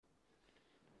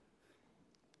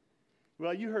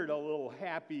Well, you heard a little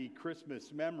happy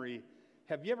Christmas memory.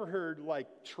 Have you ever heard like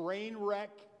train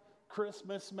wreck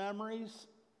Christmas memories?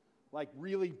 Like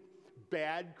really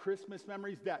bad Christmas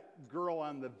memories? That girl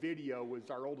on the video was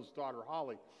our oldest daughter,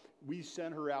 Holly. We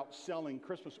sent her out selling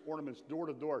Christmas ornaments door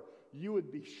to door. You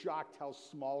would be shocked how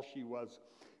small she was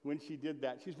when she did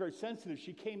that. She's very sensitive.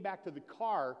 She came back to the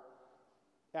car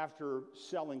after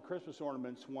selling Christmas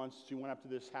ornaments once. She went up to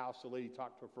this house. The lady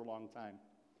talked to her for a long time.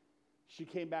 She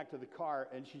came back to the car,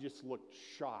 and she just looked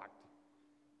shocked.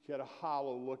 She had a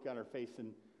hollow look on her face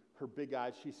and her big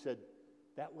eyes. She said,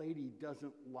 "That lady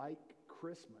doesn't like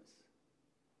Christmas."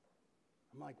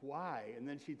 I'm like, "Why?" And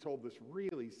then she told this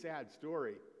really sad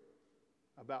story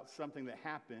about something that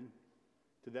happened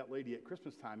to that lady at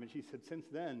Christmas time. And she said, "Since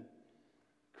then,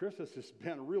 Christmas has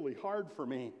been really hard for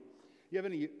me." You have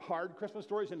any hard Christmas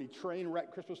stories, any train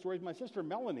wreck Christmas stories? My sister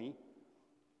Melanie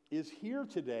is here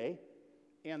today.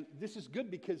 And this is good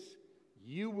because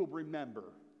you will remember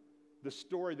the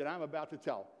story that I'm about to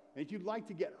tell. And if you'd like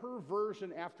to get her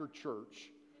version after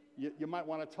church, you might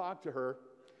want to talk to her.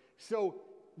 So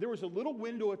there was a little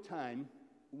window of time,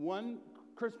 one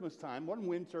Christmas time, one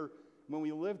winter, when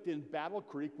we lived in Battle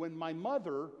Creek, when my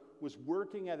mother was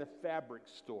working at a fabric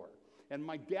store. And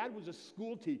my dad was a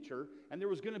school teacher, and there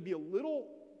was going to be a little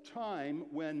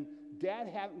time when Dad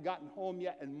hadn't gotten home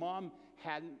yet and Mom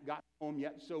hadn't gotten home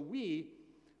yet. So we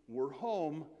were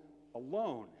home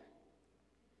alone.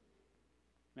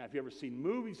 Now, if you've ever seen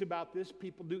movies about this,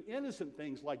 people do innocent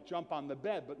things like jump on the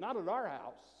bed, but not at our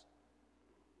house.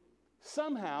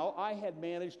 Somehow, I had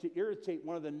managed to irritate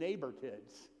one of the neighbor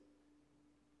kids.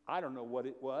 I don't know what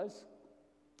it was.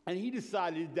 And he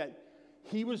decided that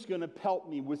he was going to pelt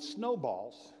me with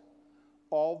snowballs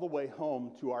all the way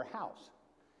home to our house.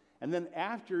 And then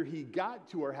after he got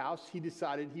to our house, he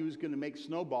decided he was going to make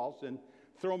snowballs and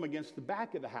throw them against the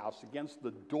back of the house, against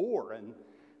the door. And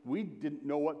we didn't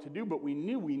know what to do, but we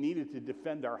knew we needed to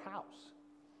defend our house.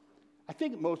 I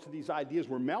think most of these ideas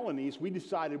were Melanie's. We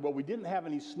decided, well, we didn't have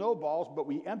any snowballs, but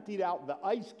we emptied out the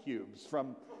ice cubes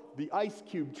from the ice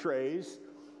cube trays,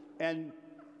 and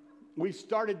we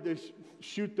started to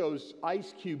shoot those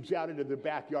ice cubes out into the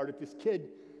backyard at this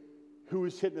kid who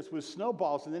was hitting us with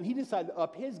snowballs. And then he decided to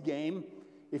up his game.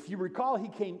 If you recall, he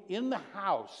came in the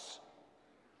house.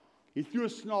 He threw a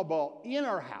snowball in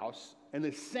our house, and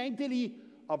the sanctity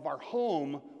of our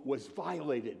home was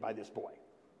violated by this boy.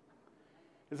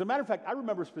 As a matter of fact, I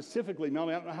remember specifically,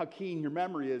 Melanie, I don't know how keen your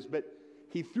memory is, but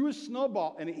he threw a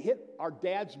snowball, and it hit our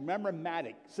dad's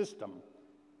memomatic system.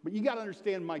 But you got to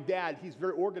understand, my dad, he's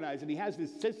very organized, and he has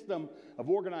this system of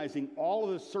organizing all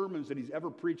of the sermons that he's ever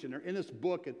preached, and they're in this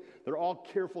book, and they're all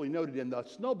carefully noted, and the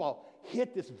snowball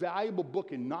hit this valuable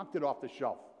book and knocked it off the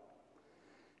shelf.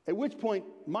 At which point,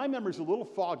 my memory's a little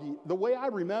foggy. The way I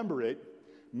remember it,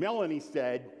 Melanie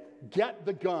said, "Get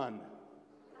the gun."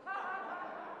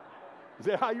 Is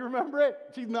that how you remember it?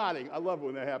 She's nodding. I love it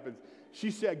when that happens. She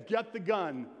said, "Get the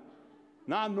gun."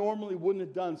 Now, I normally wouldn't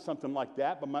have done something like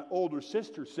that, but my older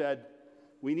sister said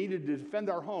we needed to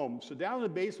defend our home. So down in the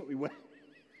basement we went,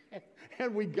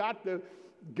 and we got the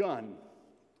gun,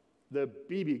 the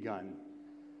BB gun.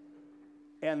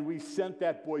 And we sent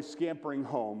that boy scampering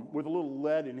home with a little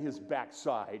lead in his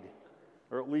backside,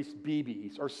 or at least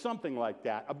BBs, or something like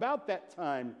that. About that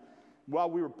time, while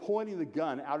we were pointing the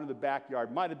gun out in the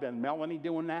backyard, might have been Melanie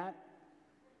doing that,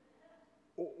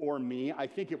 or me. I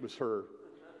think it was her.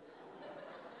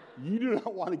 You do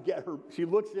not want to get her. She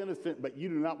looks innocent, but you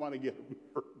do not want to get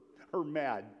her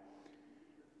mad.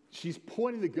 She's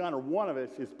pointing the gun, or one of us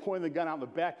is pointing the gun out in the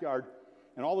backyard,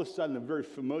 and all of a sudden, a very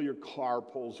familiar car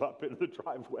pulls up into the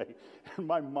driveway, and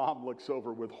my mom looks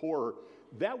over with horror.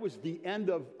 That was the end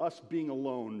of us being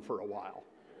alone for a while.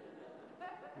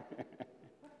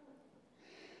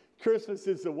 Christmas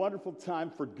is a wonderful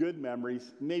time for good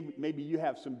memories. Maybe you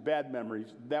have some bad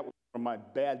memories. That was one of my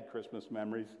bad Christmas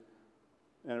memories,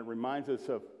 and it reminds us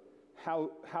of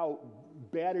how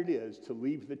bad it is to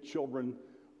leave the children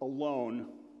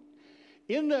alone.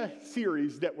 In the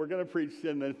series that we're going to preach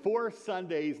in the 4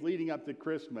 Sundays leading up to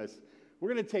Christmas,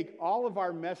 we're going to take all of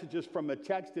our messages from a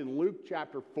text in Luke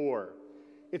chapter 4.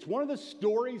 It's one of the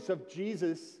stories of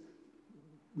Jesus'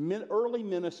 early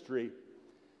ministry,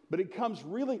 but it comes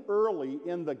really early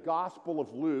in the Gospel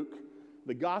of Luke.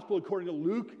 The Gospel according to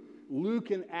Luke,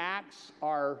 Luke and Acts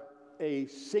are a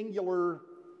singular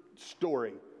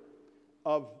story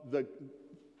of the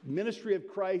ministry of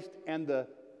Christ and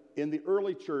in the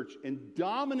early church, and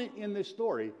dominant in this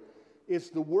story is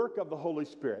the work of the Holy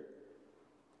Spirit.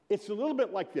 It's a little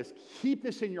bit like this. Keep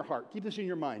this in your heart. Keep this in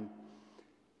your mind.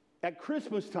 At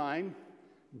Christmas time,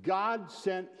 God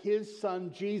sent his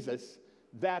son Jesus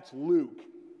That's Luke.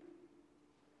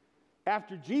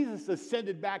 After Jesus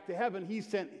ascended back to heaven, he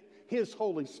sent his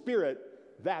Holy Spirit.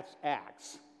 That's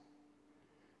Acts.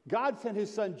 God sent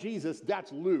his son Jesus.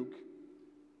 That's Luke.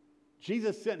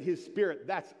 Jesus sent his Spirit.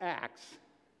 That's Acts.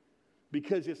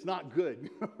 Because it's not good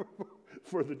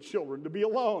for the children to be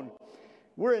alone.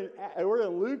 We're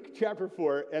in Luke chapter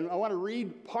 4, and I want to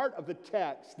read part of the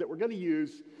text that we're going to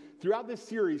use throughout this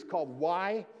series called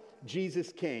Why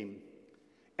Jesus Came.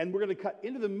 And we're going to cut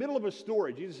into the middle of a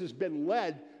story. Jesus has been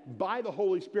led by the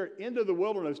Holy Spirit into the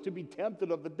wilderness to be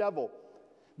tempted of the devil.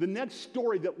 The next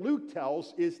story that Luke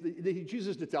tells that he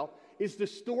chooses to tell is the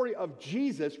story of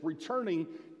Jesus returning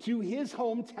to his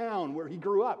hometown where he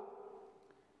grew up.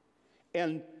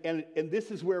 And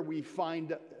this is where we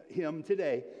find him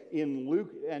today in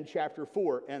Luke and chapter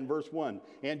 4 and verse 1.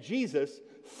 And Jesus,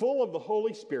 full of the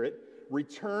Holy Spirit,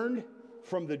 returned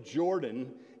from the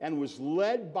Jordan and was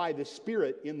led by the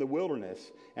Spirit in the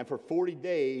wilderness. And for 40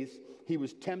 days he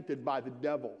was tempted by the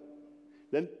devil.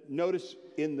 Then notice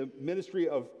in the ministry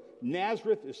of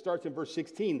Nazareth, it starts in verse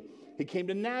 16. He came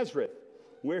to Nazareth,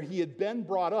 where he had been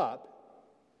brought up.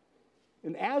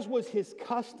 And as was his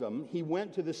custom, he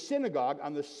went to the synagogue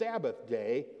on the Sabbath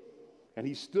day, and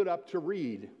he stood up to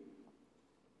read.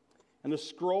 And the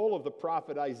scroll of the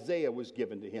prophet Isaiah was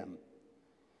given to him.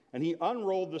 And he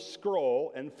unrolled the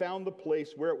scroll and found the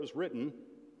place where it was written,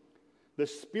 "The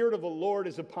Spirit of the Lord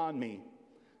is upon me,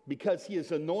 because he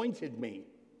has anointed me.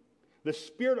 The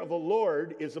Spirit of the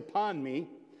Lord is upon me,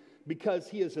 because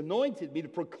he has anointed me to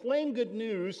proclaim good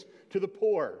news to the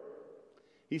poor.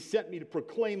 He sent me to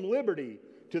proclaim liberty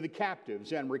to the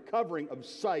captives and recovering of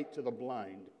sight to the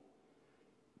blind,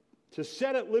 to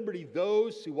set at liberty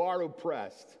those who are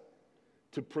oppressed,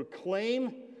 to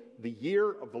proclaim the year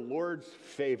of the Lord's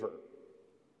favor."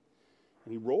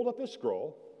 And he rolled up the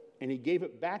scroll, and he gave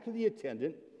it back to the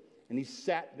attendant, and he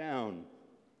sat down.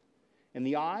 And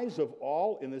the eyes of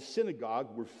all in the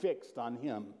synagogue were fixed on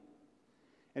him.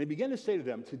 And he began to say to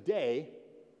them, "Today,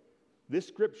 this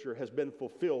scripture has been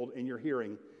fulfilled in your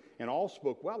hearing." And all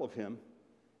spoke well of him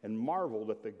and marveled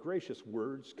at the gracious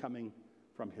words coming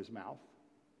from his mouth.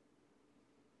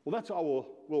 Well, that's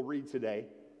all we'll read today.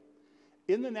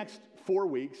 In the next 4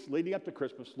 weeks, leading up to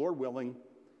Christmas, Lord willing,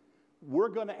 we're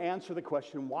going to answer the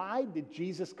question, why did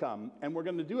Jesus come? And we're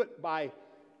going to do it by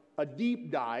a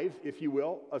deep dive, if you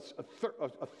will, a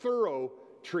thorough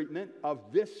treatment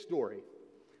of this story,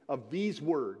 of these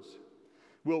words.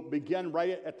 We'll begin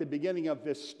right at the beginning of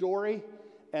this story,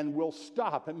 and we'll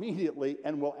stop immediately,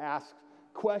 and we'll ask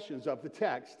questions of the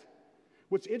text.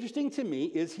 What's interesting to me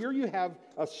is here you have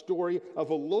a story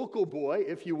of a local boy,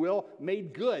 if you will,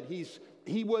 made good.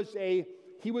 He was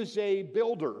a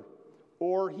builder,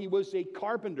 or he was a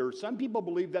carpenter. Some people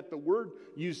believe that the word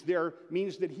used there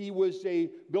means that he was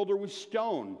a builder with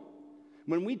stone.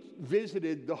 When we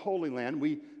visited the Holy Land,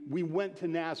 we went to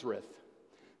Nazareth,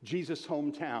 Jesus'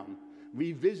 hometown.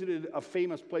 We visited a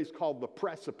famous place called the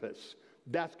Precipice.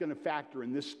 That's going to factor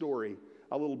in this story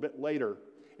a little bit later.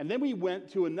 And then we went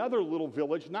to another little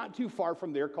village not too far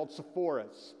from there called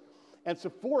Sepphoris. And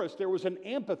Sepphoris, there was an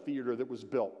amphitheater that was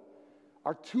built.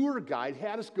 Our tour guide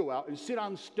had us go out and sit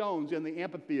on stones in the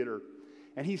amphitheater.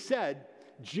 And he said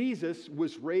Jesus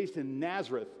was raised in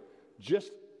Nazareth,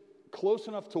 just close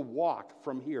enough to walk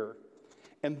from here.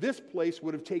 And this place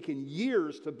would have taken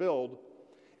years to build.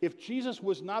 If Jesus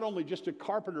was not only just a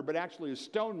carpenter, but actually a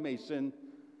stonemason,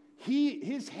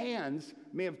 his hands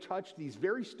may have touched these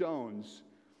very stones.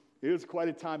 It was quite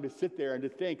a time to sit there and to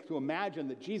think, to imagine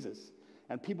that Jesus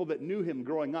and people that knew him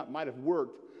growing up might have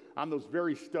worked on those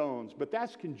very stones. But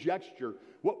that's conjecture.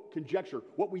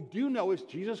 What we do know is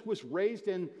Jesus was raised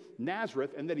in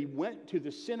Nazareth and that he went to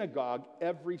the synagogue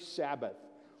every Sabbath.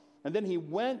 And then he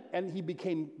went and he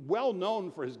became well known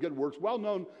for his good works, well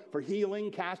known for healing,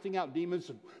 casting out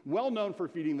demons, well known for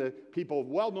feeding the people,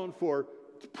 well known for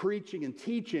preaching and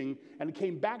teaching, and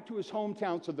came back to his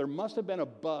hometown. So there must have been a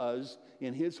buzz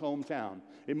in his hometown.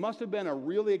 It must have been a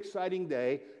really exciting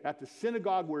day at the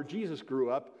synagogue where Jesus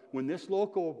grew up when this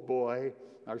local boy,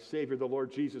 our Savior, the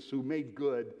Lord Jesus, who made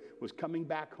good, was coming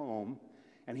back home.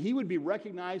 And he would be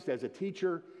recognized as a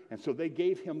teacher, and so they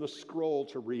gave him the scroll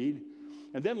to read.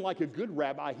 And then, like a good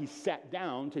rabbi, he sat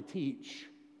down to teach.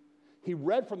 He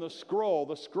read from the scroll,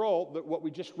 that what we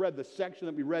just read, the section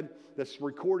that we read that's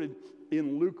recorded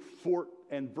in Luke 4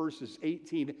 and verses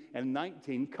 18 and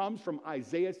 19 comes from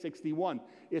Isaiah 61.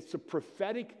 It's a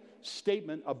prophetic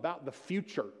statement about the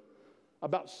future,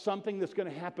 about something that's going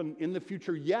to happen in the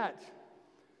future yet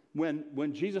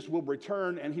when Jesus will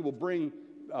return and he will bring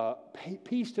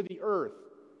peace to the earth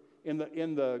in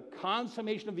the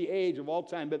consummation of the age of all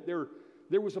time. But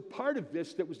there was a part of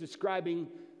this that was describing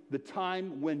the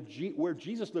time when where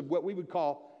Jesus lived, what we would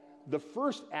call the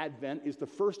first advent is the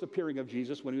first appearing of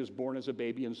Jesus when he was born as a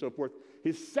baby and so forth.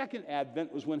 His second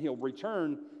advent was when he'll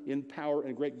return in power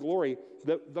and great glory.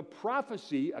 The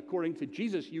prophecy, according to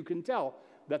Jesus, you can tell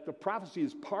that the prophecy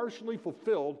is partially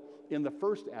fulfilled in the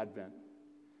first advent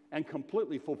and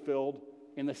completely fulfilled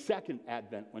in the second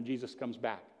advent when Jesus comes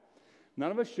back.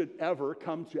 None of us should ever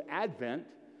come to Advent,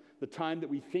 the time that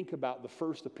we think about the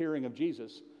first appearing of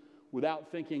Jesus,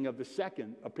 without thinking of the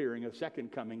second appearing, of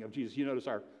second coming of Jesus. You notice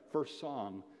our first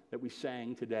song that we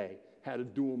sang today had a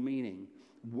dual meaning,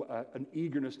 an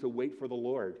eagerness to wait for the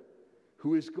Lord,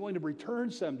 who is going to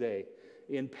return someday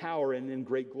in power and in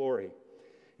great glory.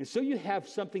 And so you have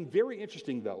something very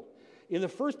interesting, though. In the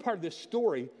first part of this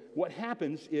story, what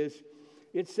happens is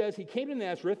it says he came to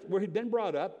Nazareth where he'd been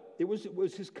brought up. It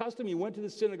was his custom. He went to the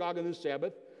synagogue on the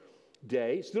Sabbath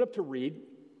day, stood up to read.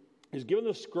 He was given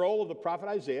the scroll of the prophet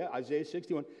Isaiah, Isaiah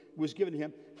 61, was given to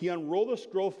him. He unrolled the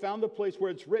scroll, found the place where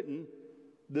it's written,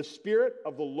 "The Spirit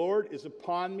of the Lord is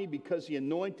upon me because he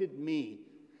anointed me."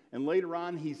 And later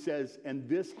on he says, and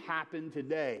this happened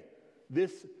today.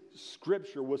 This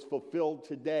scripture was fulfilled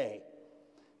today.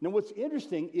 Now what's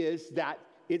interesting is that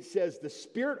it says, the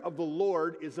Spirit of the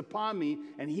Lord is upon me,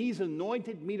 and he's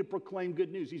anointed me to proclaim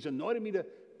good news. He's anointed me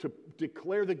to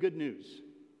declare the good news.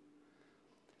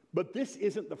 But this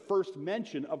isn't the first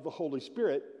mention of the Holy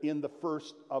Spirit in the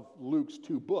first of Luke's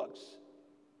 2 books.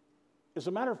 As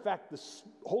a matter of fact, the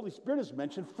Holy Spirit is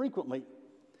mentioned frequently.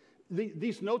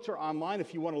 These notes are online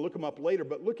if you want to look them up later,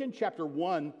 but look in chapter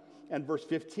 1 and verse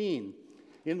 15.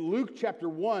 In Luke chapter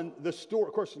 1, the story,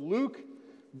 of course, Luke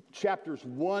chapters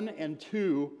 1 and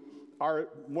 2 are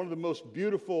one of the most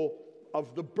beautiful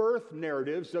of the birth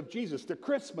narratives of Jesus, the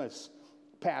Christmas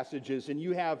passages. And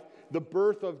you have the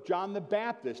birth of John the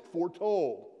Baptist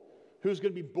foretold, who's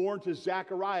going to be born to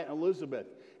Zachariah and Elizabeth.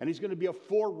 And he's going to be a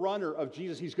forerunner of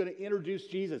Jesus. He's going to introduce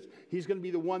Jesus. He's going to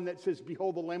be the one that says,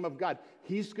 "Behold the Lamb of God."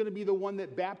 He's going to be the one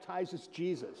that baptizes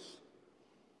Jesus.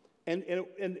 And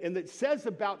it says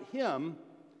about him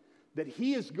that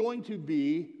he is going to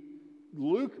be,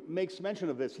 Luke makes mention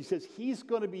of this. He says he's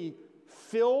going to be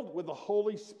filled with the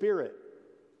Holy Spirit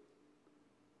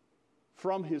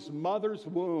from his mother's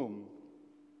womb.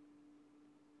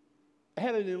 I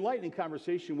had an enlightening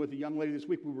conversation with a young lady this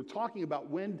week. We were talking about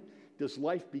when does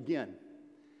life begin?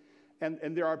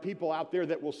 And there are people out there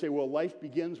that will say, well, life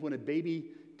begins when a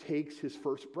baby takes his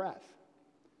first breath.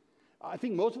 I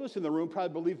think most of us in the room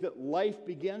probably believe that life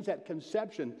begins at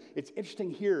conception. It's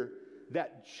interesting here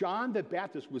that John the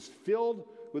Baptist was filled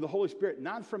with the Holy Spirit,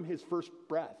 not from his first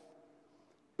breath,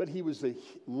 but he was a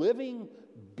living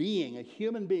being, a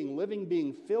human being, living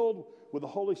being filled with the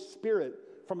Holy Spirit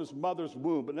from his mother's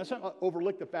womb. But let's not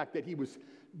overlook the fact that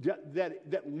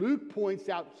that Luke points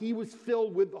out he was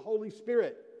filled with the Holy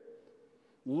Spirit.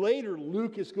 Later,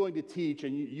 Luke is going to teach,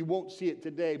 and you won't see it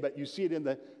today, but you see it in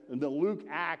the Luke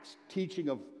Acts teaching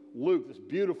of Luke, this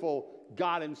beautiful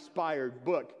God-inspired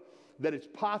book, that it's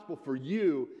possible for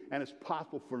you and it's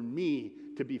possible for me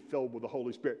to be filled with the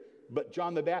Holy Spirit. But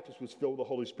John the Baptist was filled with the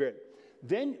Holy Spirit.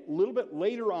 Then, a little bit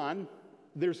later on,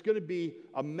 there's going to be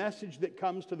a message that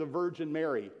comes to the Virgin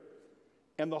Mary.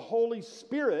 And the Holy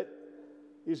Spirit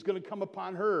is going to come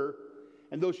upon her.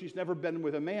 And though she's never been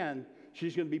with a man,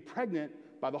 she's going to be pregnant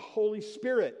by the Holy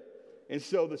Spirit. And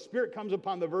so the Spirit comes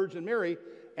upon the Virgin Mary,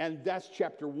 and that's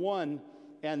chapter 1.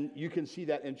 And you can see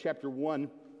that in chapter 1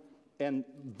 and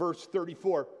verse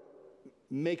 34.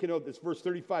 Make a note, this verse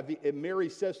 35. Mary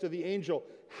says to the angel,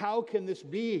 "How can this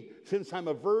be since I'm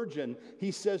a virgin?"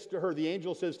 He says to her, the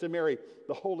angel says to Mary,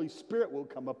 "The Holy Spirit will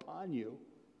come upon you."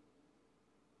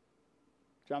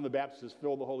 John the Baptist is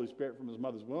filled with the Holy Spirit from his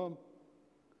mother's womb.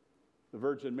 The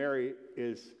Virgin Mary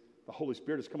the Holy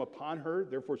Spirit has come upon her,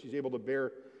 therefore she's able to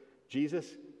bear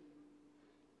Jesus.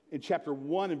 In chapter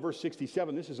 1 and verse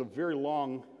 67, this is a very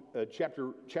long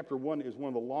chapter. Chapter 1 is one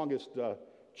of the longest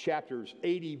chapters,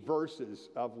 80 verses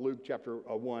of Luke chapter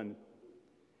 1.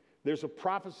 There's a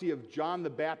prophecy of John the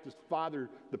Baptist's father,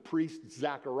 the priest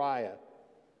Zachariah.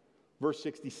 Verse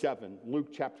 67, Luke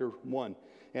chapter 1.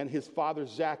 And his father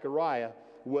Zachariah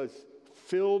was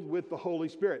filled with the Holy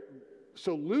Spirit.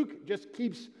 So Luke just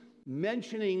keeps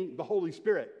mentioning the Holy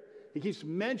Spirit. He keeps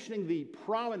mentioning the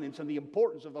prominence and the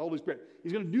importance of the Holy Spirit.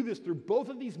 He's going to do this through both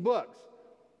of these books.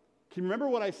 Can you remember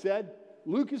what I said?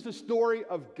 Luke is the story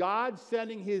of God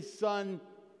sending his son,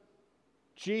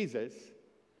 Jesus.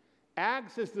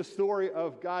 Acts is the story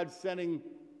of God sending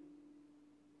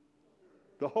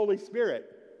the Holy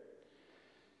Spirit.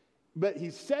 But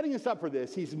he's setting us up for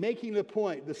this. He's making the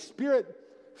point. The Spirit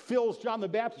fills John the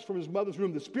Baptist from his mother's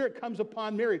womb. The Spirit comes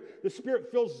upon Mary. The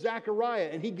Spirit fills Zechariah,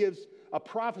 and he gives a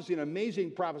prophecy, an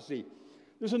amazing prophecy.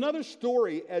 There's another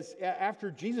story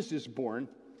after Jesus is born.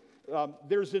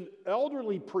 There's an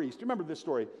elderly priest. Remember this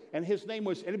story? And his name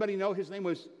was, anybody know? His name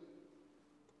was,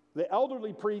 the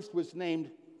elderly priest was named,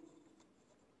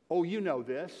 oh, you know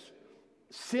this,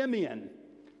 Simeon.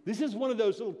 This is one of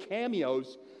those little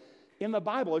cameos in the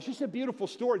Bible. It's just a beautiful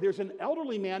story. There's an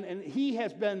elderly man, and he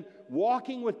has been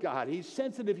walking with God. He's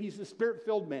sensitive. He's a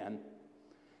Spirit-filled man.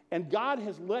 And God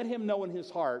has let him know in his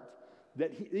heart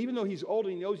that even though he's old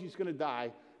and he knows he's going to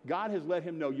die, God has let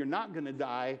him know you're not going to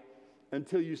die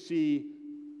until you see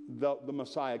the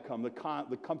Messiah come,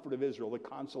 the comfort of Israel, the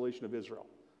consolation of Israel.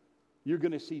 You're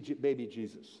going to see baby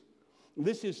Jesus.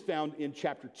 This is found in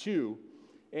chapter 2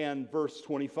 and verse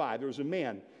 25. There was a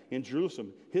man in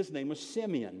Jerusalem. His name was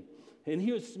Simeon. And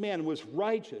this man was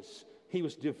righteous. He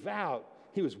was devout.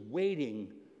 He was waiting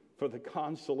for the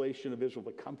consolation of Israel,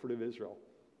 the comfort of Israel.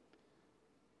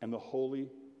 And the Holy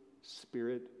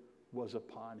Spirit was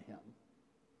upon him.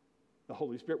 The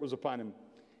Holy Spirit was upon him.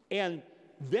 And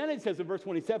then it says in verse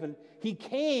 27, he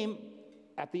came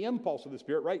at the impulse of the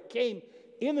Spirit, right? Came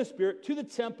in the Spirit to the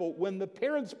temple when the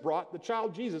parents brought the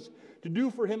child Jesus to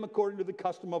do for him according to the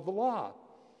custom of the law.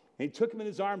 And he took him in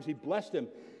his arms. He blessed him.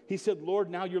 He said, Lord,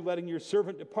 now you're letting your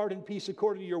servant depart in peace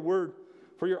according to your word.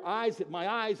 For my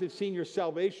eyes have seen your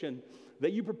salvation,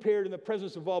 that you prepared in the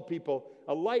presence of all people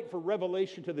a light for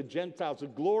revelation to the Gentiles, the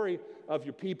glory of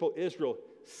your people Israel.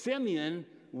 Simeon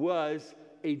was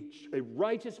a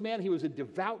righteous man. He was a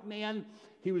devout man.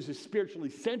 He was a spiritually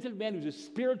sensitive man. He was a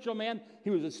spiritual man. He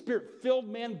was a Spirit-filled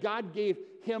man. God gave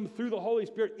him, through the Holy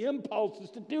Spirit, impulses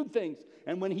to do things.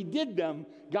 And when he did them,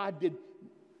 God did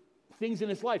things in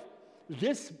his life.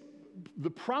 The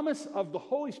promise of the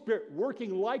Holy Spirit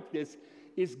working like this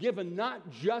is given not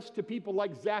just to people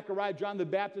like Zechariah, John the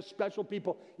Baptist, special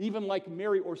people, even like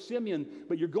Mary or Simeon,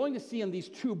 but you're going to see in these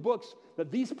two books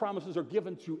that these promises are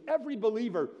given to every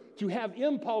believer to have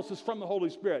impulses from the Holy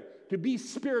Spirit, to be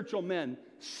spiritual men,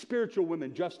 spiritual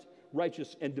women, just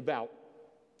righteous and devout.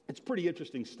 It's pretty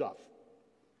interesting stuff.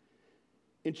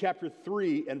 In chapter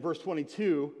 3 and verse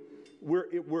 22,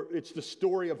 it's the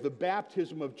story of the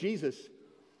baptism of Jesus.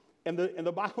 And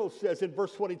the Bible says in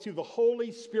verse 22, the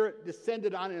Holy Spirit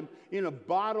descended on him in a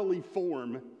bodily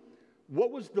form. What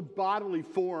was the bodily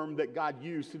form that God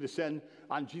used to descend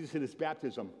on Jesus in his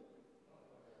baptism?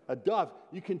 A dove.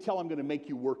 You can tell I'm going to make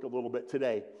you work a little bit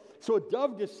today. So a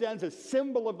dove descends, a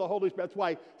symbol of the Holy Spirit. That's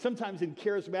why sometimes in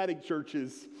charismatic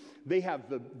churches, they have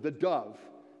the dove,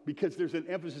 because there's an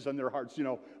emphasis on their hearts,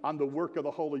 on the work of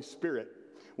the Holy Spirit.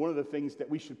 One of the things that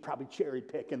we should probably cherry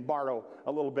pick and borrow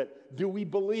a little bit. Do we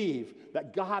believe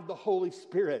that God, the Holy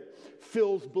Spirit,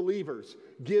 fills believers,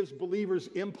 gives believers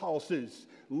impulses,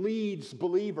 leads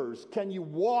believers? Can you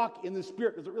walk in the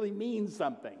Spirit? Does it really mean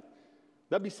something?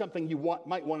 That'd be something you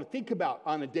might want to think about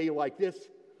on a day like this.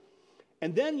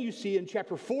 And then you see in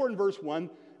chapter 4 and verse 1,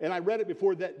 and I read it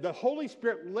before, that the Holy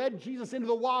Spirit led Jesus into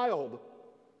the wild.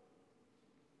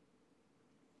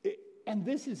 And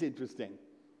this is interesting.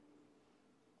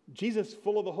 Jesus,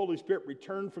 full of the Holy Spirit,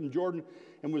 returned from Jordan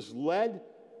and was led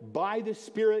by the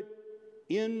Spirit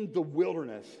in the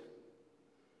wilderness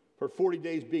for 40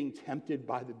 days being tempted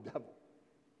by the devil.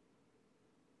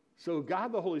 So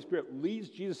God, the Holy Spirit, leads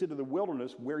Jesus into the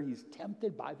wilderness where he's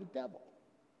tempted by the devil.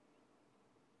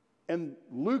 And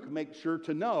Luke makes sure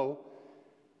to know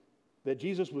that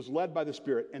Jesus was led by the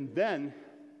Spirit. And then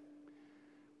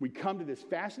we come to this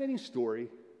fascinating story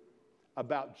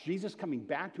about Jesus coming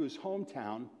back to his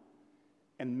hometown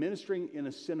and ministering in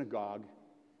a synagogue.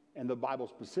 And the Bible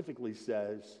specifically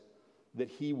says that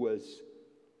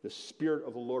the Spirit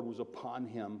of the Lord was upon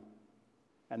him,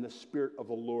 and the Spirit of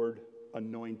the Lord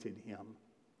anointed him.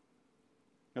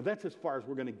 Now that's as far as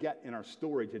we're going to get in our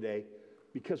story today,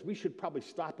 because we should probably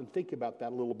stop and think about that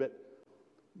a little bit.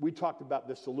 We talked about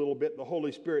this a little bit, the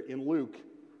Holy Spirit in Luke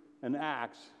and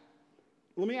Acts.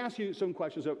 Let me ask you some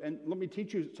questions, and let me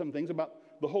teach you some things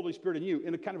about the Holy Spirit in you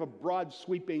in a kind of a broad,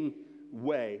 sweeping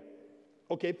way.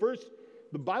 Okay, first,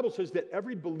 the Bible says that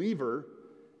every believer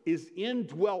is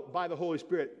indwelt by the Holy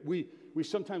Spirit. We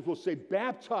sometimes will say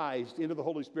baptized into the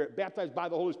Holy Spirit, baptized by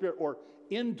the Holy Spirit, or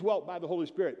indwelt by the Holy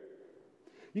Spirit.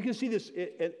 You can see this.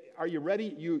 Are you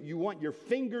ready? You want your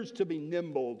fingers to be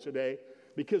nimble today,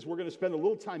 because we're going to spend a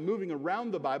little time moving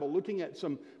around the Bible, looking at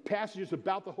some passages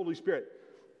about the Holy Spirit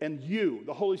and you,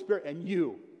 the Holy Spirit and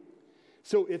you.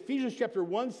 So Ephesians chapter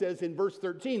 1 says in verse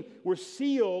 13, we're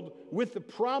sealed with the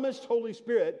promised Holy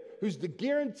Spirit, who's the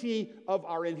guarantee of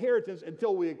our inheritance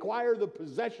until we acquire the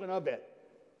possession of it.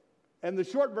 And the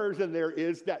short version there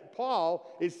is that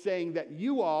Paul is saying that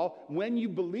you all, when you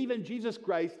believe in Jesus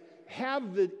Christ,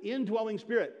 have the indwelling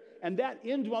Spirit. And that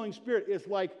indwelling Spirit is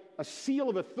like a seal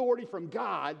of authority from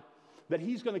God that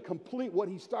he's going to complete what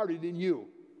he started in you.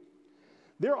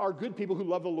 There are good people who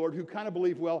love the Lord who kind of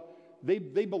believe, well, they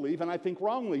believe, and I think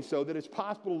wrongly so, that it's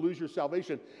possible to lose your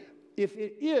salvation. If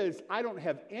it is, I don't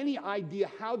have any idea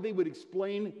how they would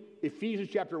explain Ephesians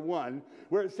chapter 1,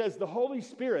 where it says the Holy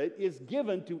Spirit is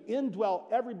given to indwell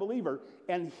every believer,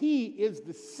 and he is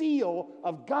the seal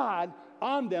of God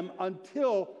on them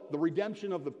until the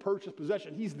redemption of the purchased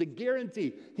possession. He's the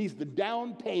guarantee. He's the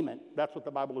down payment. That's what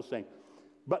the Bible is saying.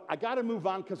 But I got to move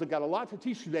on because I've got a lot to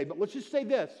teach today. But let's just say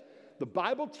this. The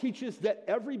Bible teaches that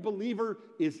every believer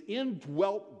is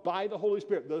indwelt by the Holy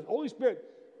Spirit. The Holy Spirit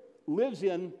lives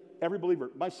in every believer.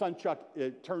 My son Chuck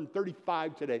turned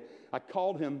 35 today. I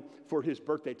called him for his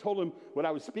birthday, told him what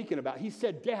I was speaking about. He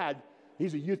said, Dad,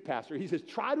 he's a youth pastor. He says,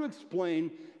 try to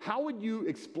explain, how would you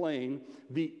explain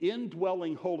the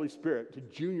indwelling Holy Spirit to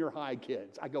junior high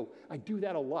kids? I go, I do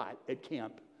that a lot at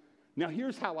camp. Now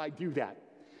here's how I do that.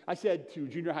 I said to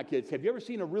junior high kids, have you ever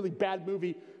seen a really bad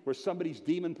movie where somebody's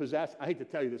demon possessed? I hate to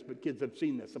tell you this, but kids have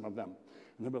seen this, some of them.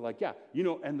 And they'll be like, yeah,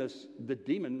 and the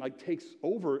demon takes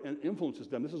over and influences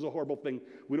them. This is a horrible thing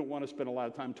we don't want to spend a lot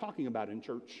of time talking about in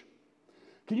church.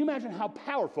 Can you imagine how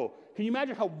powerful, can you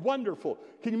imagine how wonderful,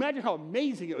 can you imagine how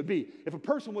amazing it would be if a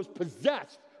person was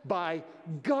possessed by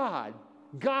God,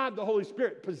 the Holy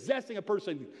Spirit, possessing a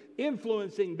person,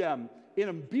 influencing them in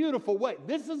a beautiful way.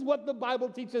 This is what the Bible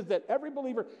teaches, that every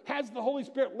believer has the Holy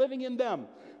Spirit living in them.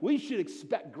 We should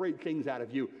expect great things out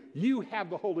of you. You have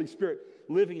the Holy Spirit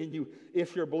living in you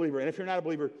if you're a believer. And if you're not a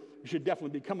believer, you should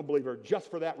definitely become a believer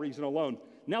just for that reason alone.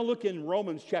 Now look in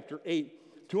Romans chapter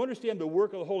 8. To understand the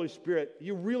work of the Holy Spirit,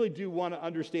 you really do want to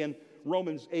understand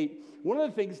Romans 8. One of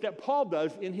the things that Paul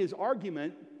does in his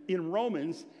argument in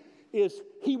Romans is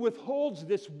he withholds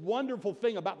this wonderful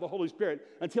thing about the Holy Spirit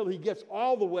until he gets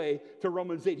all the way to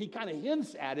Romans 8. He kind of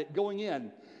hints at it going in,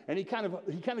 and he kind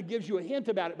of gives you a hint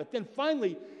about it, but then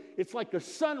finally, it's like the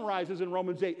sun rises in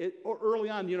Romans 8. Early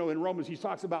on, in Romans, he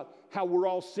talks about how we're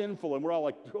all sinful, and we're all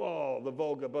like, oh, the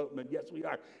vulgar boatman, yes, we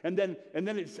are. And then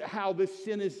it's how this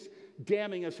sin is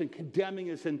damning us and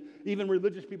condemning us, and even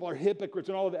religious people are hypocrites,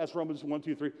 and all of that. That's Romans 1,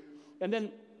 2, 3. And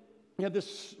then you have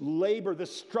this labor,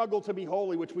 this struggle to be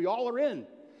holy, which we all are in.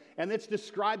 And it's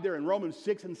described there in Romans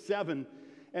 6 and 7.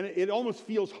 And it almost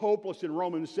feels hopeless in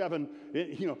Romans 7.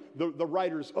 The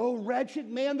writers, oh, wretched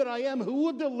man that I am, who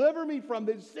will deliver me from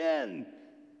this sin?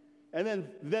 And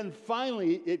then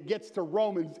finally it gets to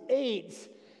Romans 8,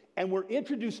 and we're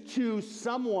introduced to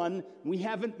someone we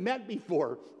haven't met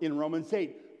before in Romans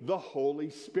 8, the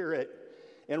Holy Spirit.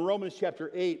 In Romans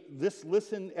chapter 8,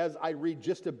 listen as I read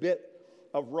just a bit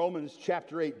of Romans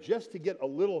chapter 8, just to get a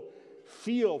little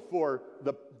feel for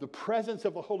the presence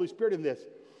of the Holy Spirit in this.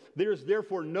 There's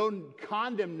therefore no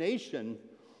condemnation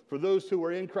for those who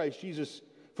are in Christ Jesus.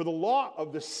 For the law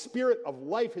of the Spirit of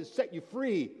life has set you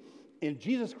free in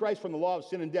Jesus Christ from the law of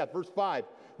sin and death. Verse 5,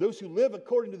 those who live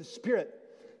according to the Spirit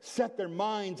set their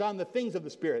minds on the things of the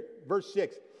Spirit. Verse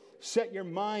 6, set your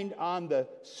mind on the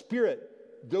Spirit.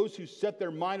 Those who set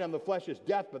their mind on the flesh is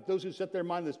death, but those who set their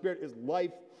mind on the Spirit is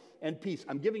life and peace.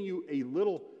 I'm giving you a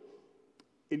little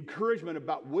encouragement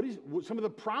about what some of the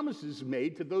promises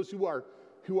made to those who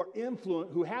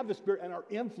have the Spirit and are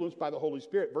influenced by the Holy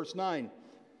Spirit. Verse 9,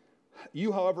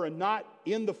 you, however, are not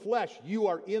in the flesh, you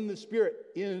are in the Spirit.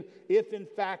 If in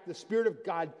fact the Spirit of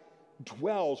God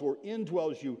dwells or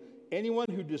indwells you, anyone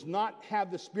who does not have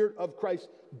the Spirit of Christ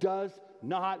does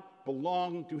not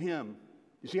belong to him.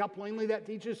 You see how plainly that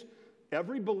teaches?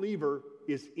 Every believer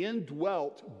is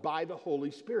indwelt by the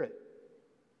Holy Spirit.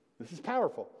 This is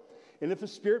powerful. And if the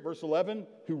Spirit, verse 11,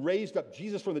 who raised up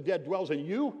Jesus from the dead dwells in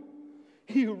you,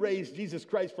 he who raised Jesus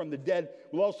Christ from the dead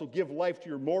will also give life to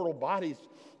your mortal bodies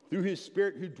through his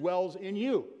Spirit who dwells in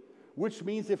you. Which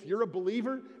means if you're a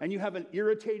believer and you have an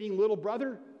irritating little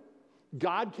brother,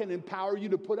 God can empower you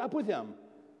to put up with him.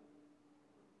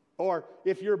 Or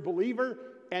if you're a believer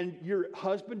and your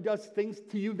husband does things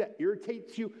to you that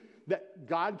irritates you, that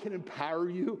God can empower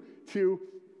you to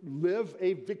live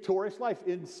a victorious life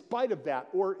in spite of that.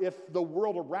 Or if the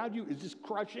world around you is just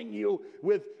crushing you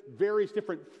with various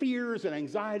different fears and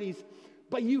anxieties,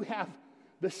 but you have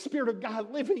the Spirit of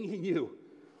God living in you.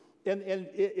 And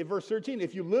in verse 13,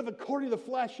 if you live according to the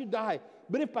flesh, you die.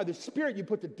 But if by the Spirit you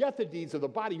put to death the deeds of the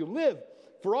body, you live.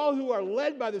 For all who are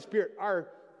led by the Spirit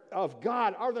of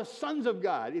God are the sons of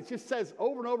God. It just says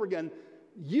over and over again,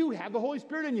 you have the Holy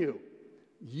Spirit in you.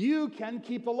 You can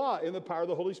keep the law in the power of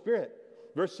the Holy Spirit.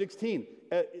 Verse 16,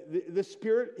 The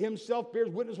Spirit himself bears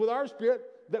witness with our spirit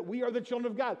that we are the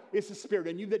children of God. It's the Spirit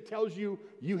in you that tells you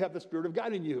you have the Spirit of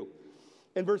God in you.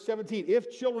 In verse 17, if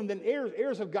children, then heirs,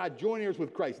 heirs of God, joint heirs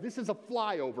with Christ. This is a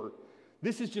flyover.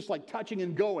 This is just like touching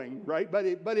and going, right? But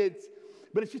it's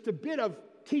just a bit of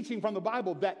teaching from the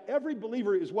Bible that every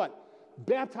believer is what?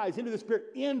 Baptized into the Spirit,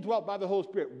 indwelt by the Holy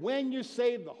Spirit. When you're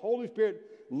saved, the Holy Spirit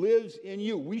lives in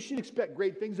you. We should expect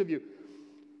great things of you.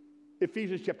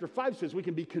 Ephesians chapter 5 says we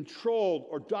can be controlled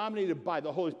or dominated by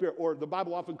the Holy Spirit, or the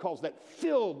Bible often calls that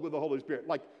filled with the Holy Spirit.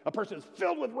 Like a person is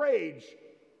filled with rage,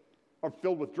 or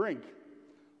filled with drink,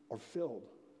 or filled,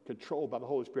 controlled by the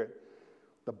Holy Spirit.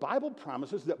 The Bible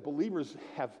promises that believers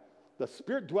have the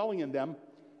Spirit dwelling in them,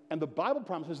 and the Bible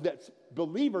promises that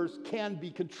believers can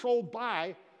be controlled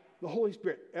by the Holy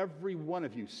Spirit. Every one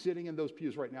of you sitting in those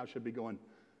pews right now should be going,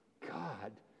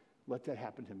 God, let that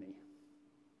happen to me.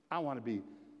 I want to be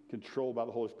controlled by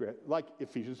the Holy Spirit, like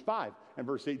Ephesians 5 and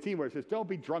verse 18, where it says, don't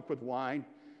be drunk with wine.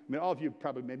 I mean, all of you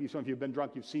probably, maybe some of you have been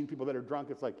drunk. You've seen people that are drunk.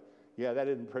 It's like, yeah, that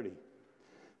isn't pretty.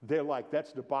 They're like,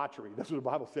 that's debauchery. That's what the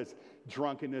Bible says.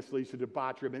 Drunkenness leads to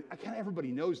debauchery. I mean, kind of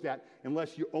everybody knows that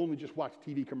unless you only just watch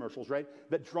TV commercials, right?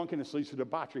 That drunkenness leads to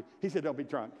debauchery. He said, don't be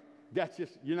drunk. That's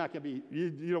just, you're not going to be,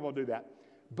 you don't want to do that.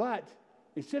 But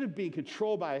instead of being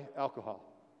controlled by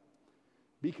alcohol,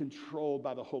 be controlled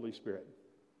by the Holy Spirit.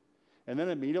 And then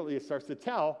immediately it starts to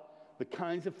tell the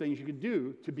kinds of things you can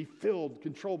do to be filled,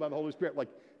 controlled by the Holy Spirit, like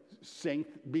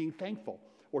being thankful,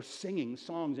 or singing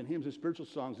songs and hymns and spiritual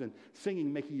songs, and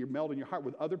singing, making you meld in your heart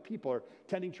with other people, or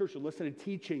attending church, or listening to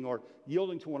teaching, or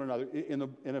yielding to one another.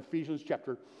 In Ephesians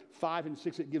chapter 5 and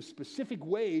 6, it gives specific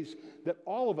ways that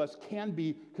all of us can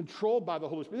be controlled by the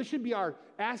Holy Spirit. This should be our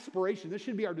aspiration. This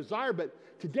should be our desire. But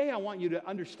today I want you to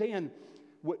understand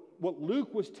what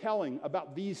Luke was telling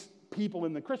about these people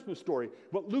in the Christmas story.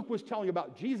 What Luke was telling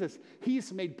about Jesus,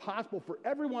 he's made possible for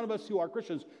every one of us who are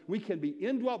Christians. We can be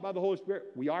indwelt by the Holy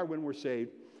Spirit. We are when we're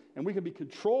saved. And we can be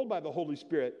controlled by the Holy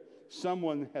Spirit.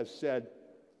 Someone has said,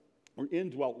 we're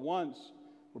indwelt once,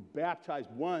 we're baptized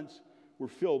once, we're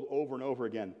filled over and over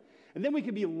again. And then we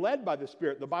can be led by the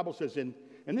Spirit. The Bible says, and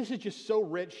this is just so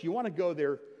rich, you want to go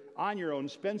there on your own,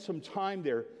 spend some time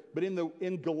there. But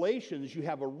in Galatians, you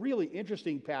have a really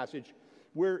interesting passage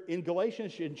where in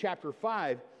Galatians in chapter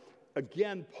 5,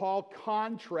 again, Paul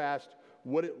contrasts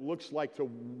what it looks like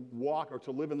to walk or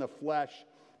to live in the flesh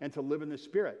and to live in the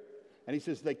Spirit. And he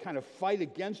says they kind of fight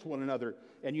against one another.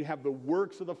 And you have the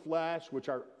works of the flesh, which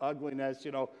are ugliness,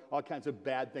 all kinds of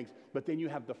bad things. But then you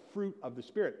have the fruit of the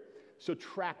Spirit. So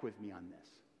track with me on this.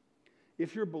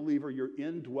 If you're a believer, you're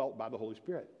indwelt by the Holy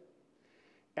Spirit.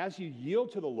 As you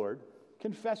yield to the Lord,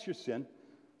 confess your sin,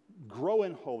 grow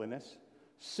in holiness,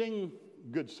 sing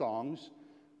good songs,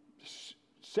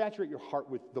 saturate your heart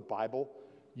with the Bible,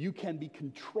 you can be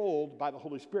controlled by the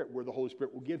Holy Spirit, where the Holy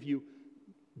Spirit will give you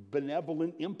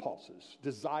benevolent impulses,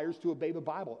 desires to obey the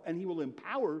Bible, and he will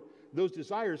empower those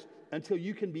desires until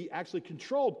you can be actually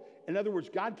controlled. In other words,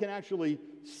 God can actually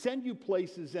send you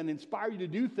places and inspire you to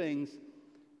do things.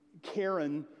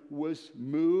 Karen was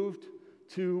moved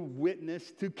to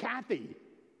witness to Kathy.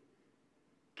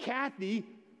 Kathy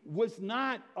was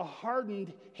not a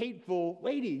hardened, hateful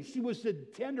lady. She was a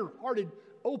tender-hearted,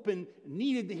 open,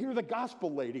 needed to hear the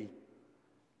gospel lady.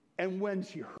 And when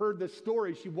she heard the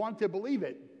story, she wanted to believe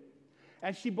it.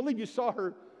 And she believed. You saw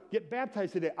her get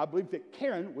baptized today. I believe that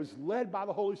Karen was led by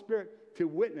the Holy Spirit to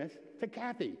witness to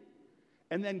Kathy.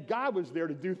 And then God was there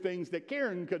to do things that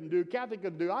Karen couldn't do, Kathy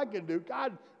couldn't do, I couldn't do.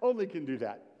 God only can do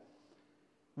that.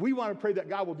 We want to pray that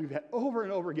God will do that over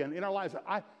and over again in our lives.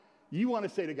 You want to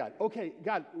say to God, okay,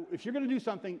 God, if you're going to do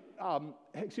something,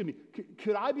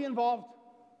 could I be involved?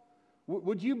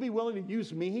 Would you be willing to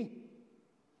use me?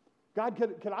 God,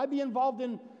 could I be involved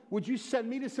in, would you send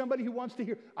me to somebody who wants to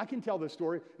hear? I can tell this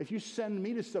story if you send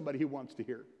me to somebody who wants to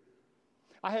hear.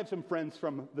 I have some friends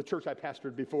from the church I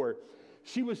pastored before.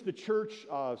 She was the church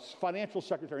financial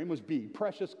secretary. Her name was Bee,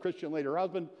 precious Christian lady. Her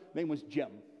husband, name was Jim.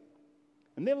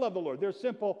 And they love the Lord. They're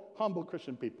simple, humble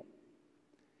Christian people.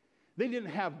 They didn't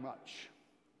have much.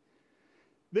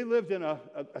 They lived in a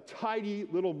tidy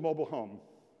little mobile home.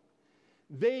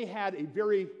 They had a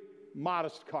very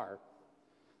modest car.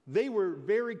 They were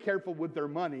very careful with their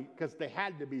money because they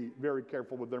had to be very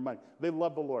careful with their money. They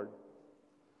loved the Lord.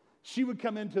 She would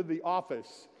come into the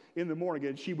office in the morning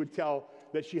and she would tell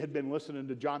that she had been listening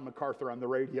to John MacArthur on the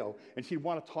radio, and she'd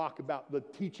want to talk about the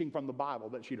teaching from the Bible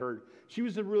that she'd heard. She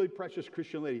was a really precious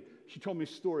Christian lady. She told me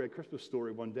a Christmas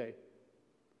story one day.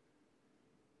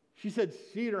 She said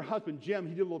she and her husband, Jim,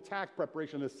 he did a little tax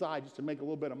preparation on the side just to make a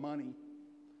little bit of money.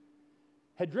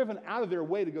 had driven out of their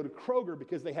way to go to Kroger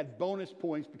because they had bonus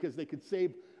points because they could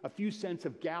save a few cents a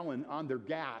gallon on their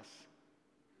gas.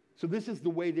 So this is the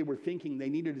way they were thinking. They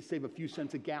needed to save a few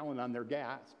cents a gallon on their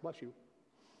gas. Bless you.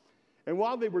 And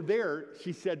while they were there,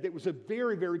 she said it was a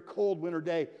very, very cold winter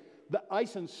day. The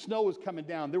ice and snow was coming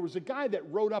down. There was a guy that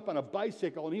rode up on a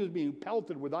bicycle, and he was being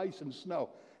pelted with ice and snow.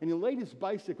 And he laid his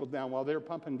bicycle down while they were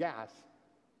pumping gas.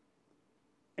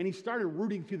 And he started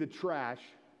rooting through the trash.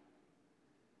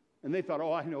 And they thought,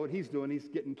 oh, I know what he's doing. He's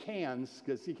getting cans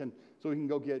so he can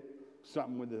go get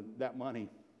something with that money.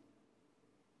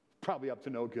 Probably up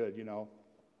to no good, you know.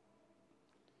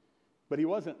 But he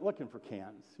wasn't looking for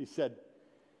cans.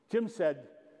 Jim said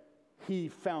he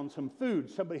found some food.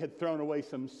 Somebody had thrown away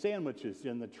some sandwiches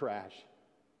in the trash.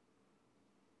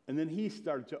 And then he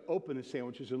started to open the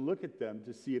sandwiches and look at them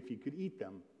to see if he could eat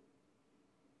them.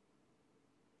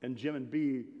 And Jim and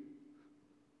Bea,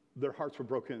 their hearts were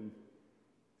broken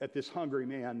at this hungry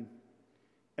man,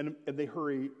 and they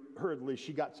hurriedly,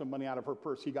 she got some money out of her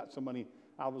purse, he got some money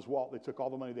out of his wallet, they took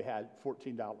all the money they had,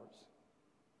 $14.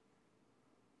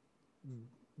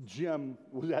 Jim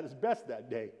was at his best that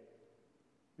day.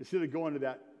 Instead of going to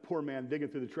that poor man, digging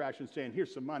through the trash and saying,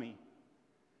 here's some money,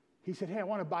 he said, hey, I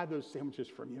want to buy those sandwiches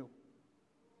from you.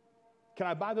 Can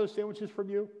I buy those sandwiches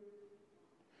from you?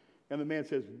 And the man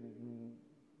says,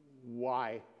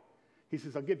 why? He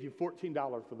says, I'll give you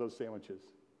 $14 for those sandwiches.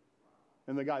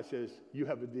 And the guy says, you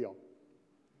have a deal.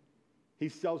 He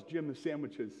sells Jim the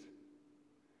sandwiches.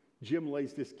 Jim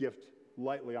lays this gift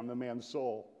lightly on the man's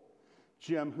soul.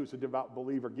 Jim, who's a devout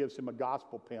believer, gives him a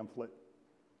gospel pamphlet,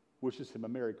 wishes him a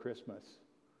Merry Christmas.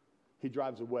 He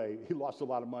drives away. He lost a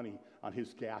lot of money on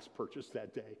his gas purchase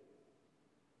that day.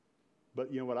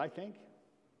 But you know what I think?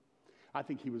 I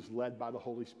think he was led by the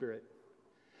Holy Spirit.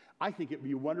 I think it'd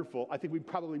be wonderful. I think we'd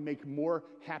probably make more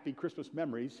happy Christmas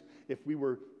memories if we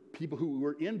were people who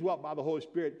were indwelt by the Holy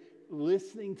Spirit,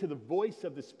 listening to the voice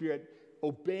of the Spirit,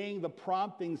 obeying the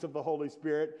promptings of the Holy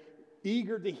Spirit,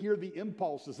 eager to hear the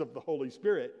impulses of the Holy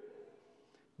Spirit.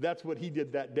 That's what he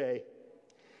did that day.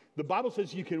 The Bible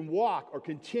says you can walk or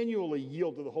continually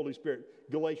yield to the Holy Spirit.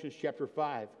 Galatians chapter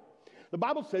 5. The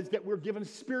Bible says that we're given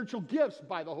spiritual gifts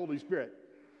by the Holy Spirit.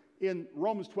 In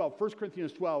Romans 12, 1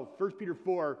 Corinthians 12, 1 Peter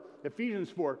 4,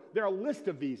 Ephesians 4, there are a list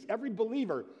of these. Every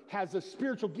believer has a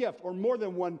spiritual gift or more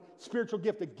than one spiritual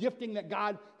gift, a gifting that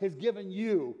God has given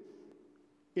you.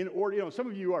 In order, some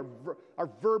of you are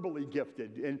verbally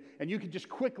gifted, and you can just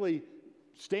quickly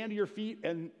stand to your feet.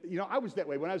 And, I was that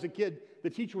way. When I was a kid,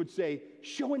 the teacher would say,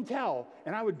 show and tell.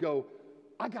 And I would go,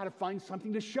 I got to find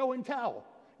something to show and tell.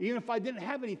 Even if I didn't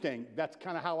have anything, that's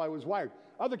kind of how I was wired.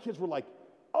 Other kids were like,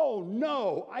 oh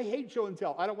no, I hate show and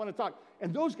tell. I don't want to talk.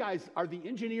 And those guys are the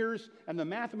engineers and the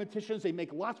mathematicians. They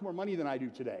make lots more money than I do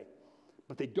today.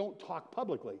 But they don't talk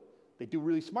publicly. They do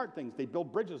really smart things. They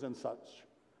build bridges and such.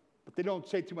 But they don't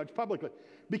say too much publicly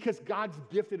because God's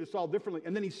gifted us all differently.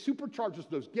 And then he supercharges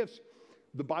those gifts,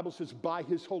 the Bible says, by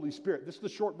his Holy Spirit. This is the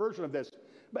short version of this.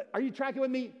 But are you tracking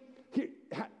with me?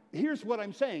 Here's what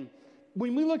I'm saying.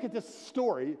 When we look at this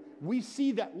story, we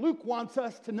see that Luke wants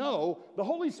us to know the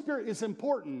Holy Spirit is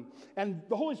important, and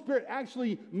the Holy Spirit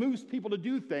actually moves people to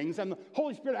do things, and the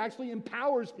Holy Spirit actually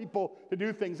empowers people to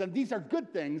do things, and these are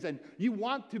good things, and you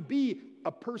want to be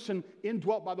a person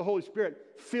indwelt by the Holy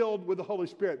Spirit, filled with the Holy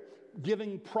Spirit,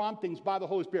 giving promptings by the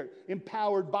Holy Spirit,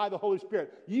 empowered by the Holy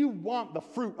Spirit. You want the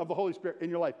fruit of the Holy Spirit in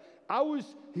your life. You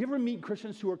ever meet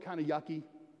Christians who are kind of yucky?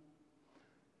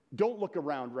 Don't look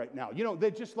around right now.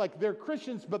 They're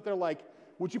Christians, but they're like,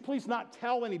 would you please not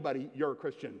tell anybody you're a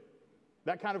Christian?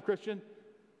 That kind of Christian?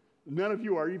 None of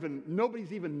you are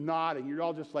nobody's even nodding. You're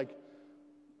all just like,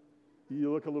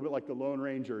 you look a little bit like the Lone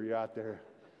Ranger. You're out there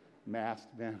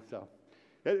masked, man. So,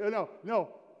 no.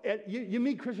 You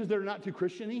meet Christians that are not too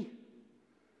Christian-y.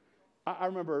 I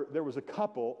remember there was a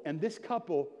couple, and this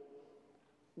couple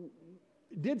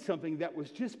did something that was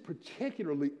just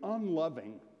particularly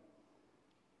unloving.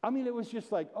 It was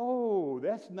just like, it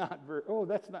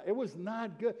was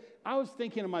not good. I was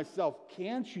thinking to myself,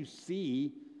 can't you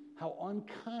see how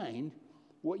unkind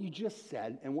what you just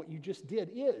said and what you just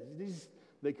did is?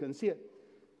 They couldn't see it.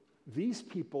 These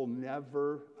people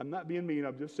never, I'm not being mean,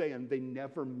 I'm just saying, they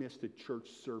never missed a church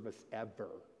service ever.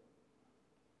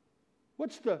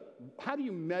 How can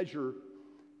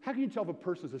you tell if a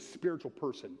person is a spiritual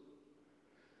person?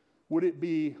 Would it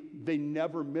be they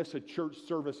never miss a church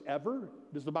service ever?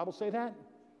 Does the Bible say that?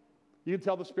 You can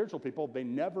tell the spiritual people they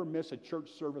never miss a church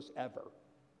service ever.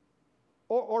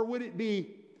 Or would it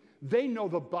be they know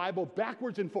the Bible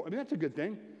backwards and forwards? That's a good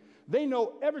thing. They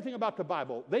know everything about the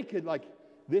Bible. They could,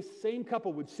 this same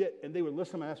couple would sit and they would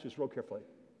listen to my messages real carefully.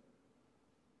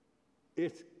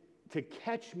 it's to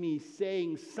catch me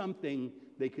saying something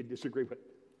they could disagree with.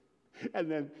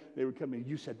 And then they would come to me,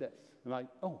 you said this. And I'm like,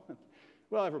 oh,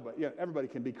 well, everybody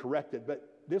can be corrected. But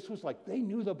this was like, they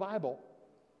knew the Bible.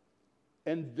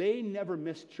 And they never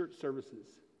missed church services.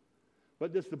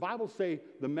 But does the Bible say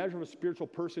the measure of a spiritual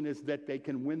person is that they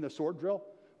can win the sword drill?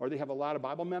 Or they have a lot of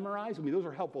Bible memorized? I mean, those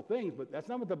are helpful things, but that's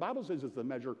not what the Bible says is the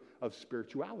measure of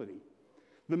spirituality.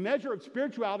 The measure of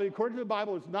spirituality, according to the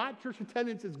Bible, is not church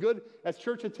attendance as good as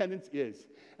church attendance is.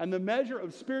 And the measure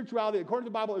of spirituality, according to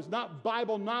the Bible, is not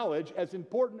Bible knowledge as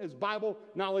important as Bible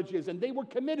knowledge is. And they were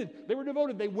committed. They were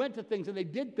devoted. They went to things and they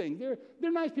did things.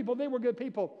 They're nice people. They were good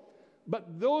people.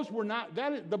 But those were not,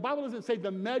 the Bible doesn't say the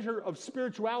measure of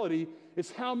spirituality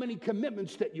is how many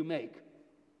commitments that you make.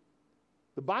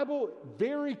 The Bible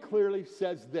very clearly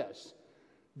says this.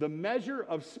 The measure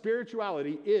of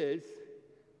spirituality is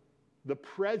the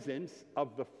presence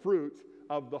of the fruit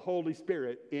of the Holy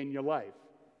Spirit in your life.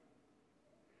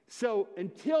 So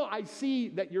until I see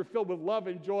that you're filled with love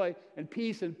and joy and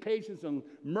peace and patience and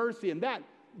mercy and that,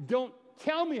 don't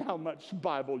tell me how much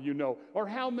Bible you know or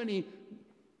how many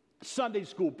Sunday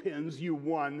school pins you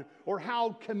won or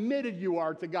how committed you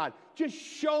are to God. Just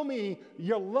show me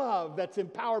your love that's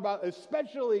empowered by,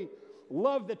 especially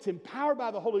love that's empowered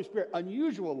by the Holy Spirit,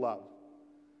 unusual love,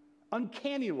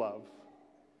 uncanny love.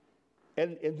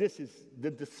 And this is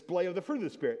the display of the fruit of the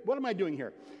Spirit. What am I doing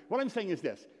here? What I'm saying is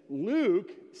this.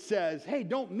 Luke says, hey,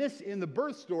 don't miss in the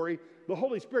birth story, the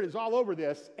Holy Spirit is all over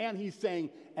this. And he's saying,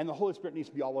 and the Holy Spirit needs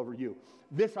to be all over you.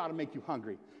 This ought to make you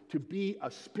hungry to be a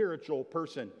spiritual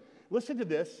person. Listen to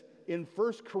this. In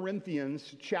 1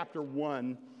 Corinthians chapter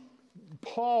 1,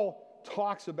 Paul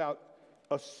talks about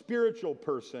a spiritual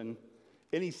person,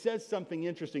 and he says something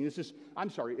interesting. It's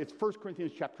 1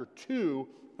 Corinthians chapter 2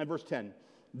 and verse 10.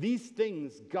 These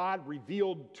things God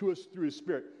revealed to us through his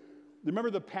Spirit. Remember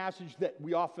the passage that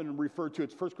we often refer to?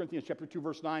 It's 1 Corinthians chapter 2,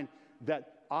 verse 9,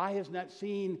 that eye has not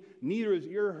seen, neither has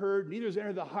ear heard, neither has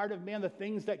entered the heart of man the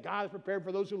things that God has prepared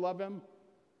for those who love him.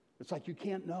 It's like you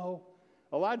can't know.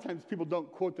 A lot of times people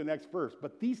don't quote the next verse,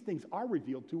 but these things are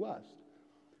revealed to us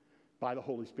by the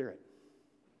Holy Spirit.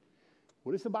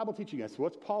 What is the Bible teaching us?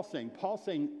 What's Paul saying? Paul's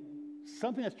saying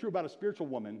something that's true about a spiritual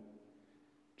woman,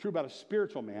 true about a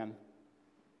spiritual man,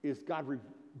 is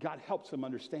God helps them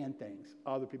understand things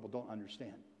other people don't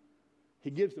understand.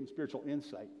 He gives them spiritual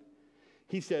insight.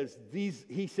 He says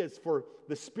for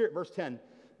the Spirit, verse 10,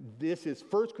 this is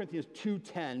 1 Corinthians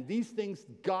 2:10. These things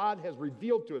God has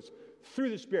revealed to us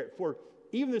through the Spirit. For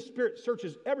even the Spirit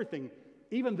searches everything,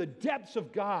 even the depths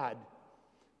of God.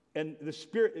 And the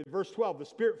Spirit, in verse 12, the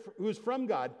Spirit who is from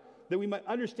God, that we might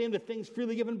understand the things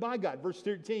freely given by God. Verse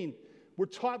 13, we're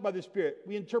taught by the Spirit.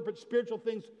 We interpret spiritual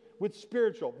things with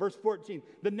spiritual. Verse 14,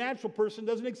 the natural person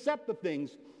doesn't accept the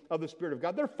things of the Spirit of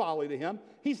God. They're folly to him.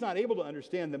 He's not able to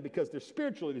understand them because they're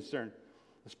spiritually discerned.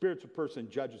 The spiritual person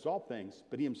judges all things,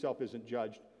 but he himself isn't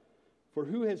judged. For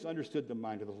who has understood the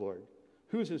mind of the Lord?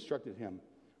 Who has instructed him?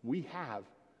 We have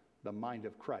the mind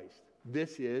of Christ.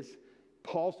 This is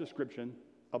Paul's description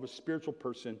of a spiritual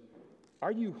person.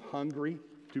 Are you hungry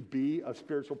to be a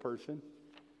spiritual person?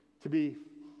 To be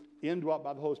indwelt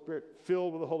by the Holy Spirit,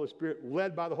 filled with the Holy Spirit,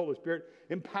 led by the Holy Spirit,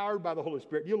 empowered by the Holy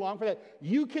Spirit. Do you long for that?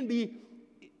 You can be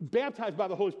baptized by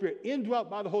the Holy Spirit, indwelt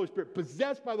by the Holy Spirit,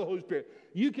 possessed by the Holy Spirit.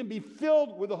 You can be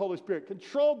filled with the Holy Spirit,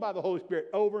 controlled by the Holy Spirit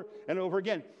over and over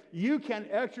again. You can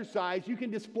exercise, you can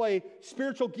display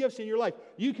spiritual gifts in your life.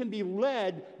 You can be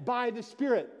led by the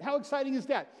Spirit. How exciting is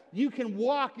that? You can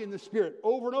walk in the Spirit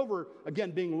over and over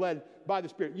again, being led by the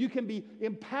Spirit. You can be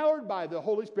empowered by the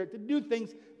Holy Spirit to do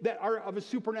things that are of a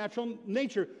supernatural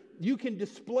nature. You can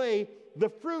display the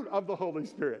fruit of the Holy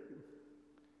Spirit.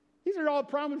 These are all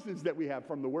promises that we have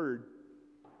from the Word.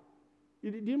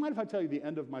 Do you mind if I tell you the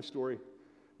end of my story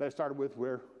that I started with,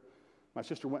 where my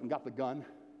sister went and got the gun?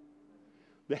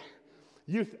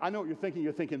 I know what you're thinking.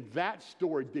 You're thinking, that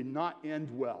story did not end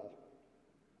well.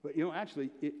 But, actually,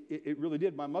 it really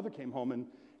did. My mother came home,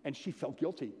 and she felt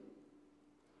guilty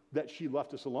that she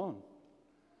left us alone.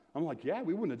 I'm like, yeah,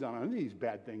 we wouldn't have done any of these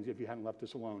bad things if you hadn't left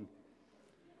us alone.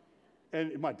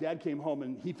 And my dad came home,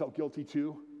 and he felt guilty,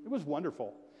 too. It was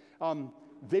wonderful.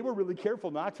 They were really careful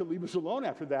not to leave us alone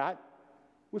after that,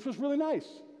 which was really nice,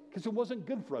 because it wasn't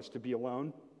good for us to be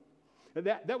alone. And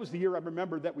that was the year I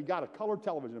remember that we got a color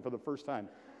television for the first time.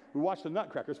 We watched the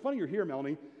Nutcracker. It's funny you're here,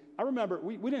 Melanie. I remember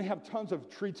we didn't have tons of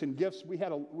treats and gifts. We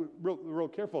had real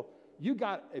careful. You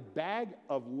got a bag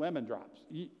of lemon drops.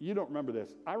 You don't remember this.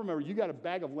 I remember you got a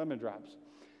bag of lemon drops.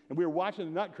 And we were watching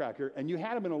the Nutcracker, and you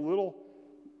had them in a little,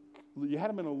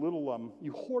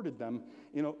 you hoarded them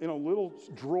in a little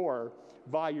drawer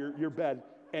by your bed.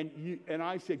 And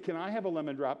I said, can I have a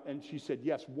lemon drop? And she said,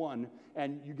 yes, one.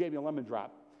 And you gave me a lemon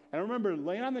drop. And I remember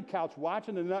laying on the couch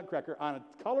watching the Nutcracker on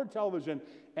a color television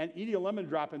and eating a lemon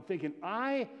drop and thinking,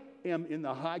 I am in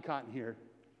the high cotton here.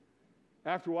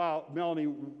 After a while,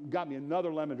 Melanie got me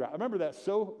another lemon drop. I remember that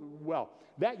so well.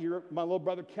 That year, my little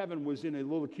brother Kevin was in a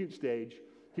little acute stage.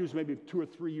 He was maybe 2 or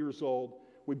 3 years old.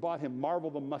 We bought him Marvel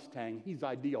the Mustang. He's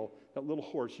ideal. That little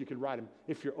horse, you could ride him.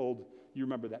 If you're old, you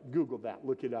remember that. Google that.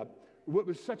 Look it up. What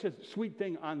was such a sweet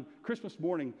thing, on Christmas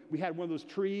morning, we had one of those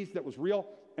trees that was real,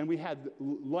 and we had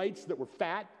lights that were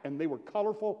fat, and they were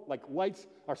colorful, like lights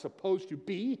are supposed to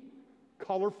be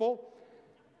colorful.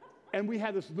 And we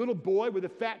had this little boy with the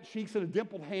fat cheeks and the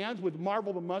dimpled hands with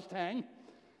Marvel the Mustang.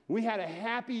 We had a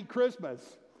happy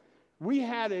Christmas. We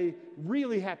had a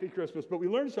really happy Christmas, but we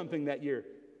learned something that year.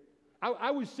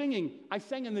 I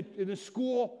sang in the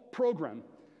school program.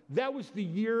 That was the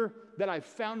year that I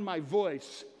found my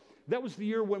voice. That was the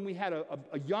year when we had a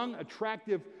young,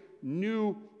 attractive,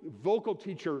 new vocal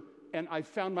teacher, and I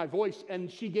found my voice,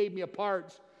 and she gave me a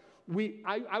part.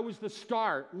 I was the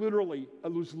star, literally. I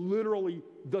was literally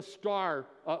the star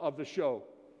of the show.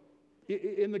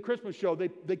 In the Christmas show,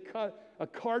 they cut a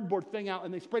cardboard thing out,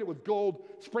 and they sprayed it with gold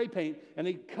spray paint, and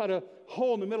they cut a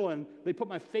hole in the middle, and they put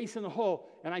my face in the hole,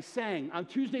 and I sang. On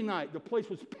Tuesday night, the place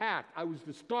was packed. I was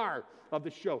the star of the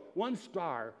show. One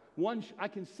star. I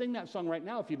can sing that song right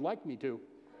now if you'd like me to.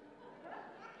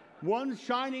 One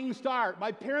shining star.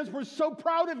 My parents were so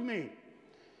proud of me.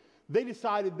 They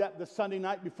decided that the Sunday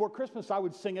night before Christmas, I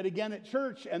would sing it again at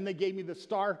church, and they gave me the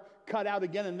star cut out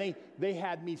again, and they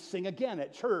had me sing again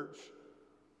at church.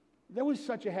 That was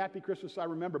such a happy Christmas, I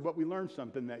remember, but we learned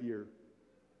something that year.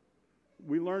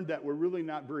 We learned that we're really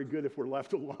not very good if we're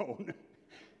left alone.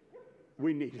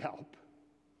 We need help.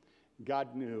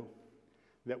 God knew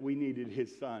that we needed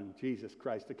his son, Jesus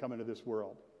Christ, to come into this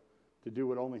world, to do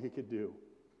what only he could do.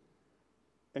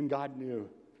 And God knew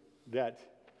that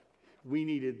we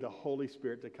needed the Holy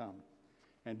Spirit to come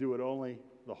and do what only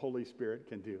the Holy Spirit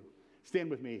can do. Stand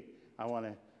with me. I want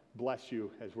to bless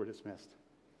you as we're dismissed.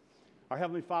 Our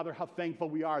Heavenly Father, how thankful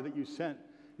we are that you sent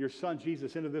your Son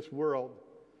Jesus into this world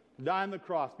to die on the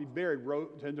cross, be buried,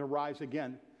 and to rise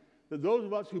again. That those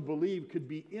of us who believe could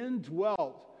be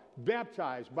indwelt,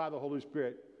 baptized by the Holy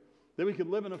Spirit. That we could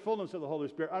live in the fullness of the Holy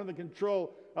Spirit, under the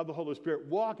control of the Holy Spirit,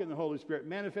 walk in the Holy Spirit,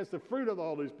 manifest the fruit of the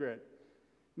Holy Spirit.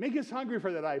 Make us hungry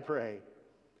for that, I pray.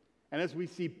 And as we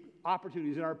see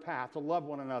opportunities in our path to love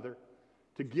one another,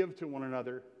 to give to one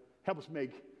another, help us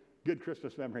make good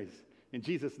Christmas memories. In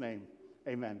Jesus' name,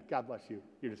 amen. God bless you.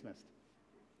 You're dismissed.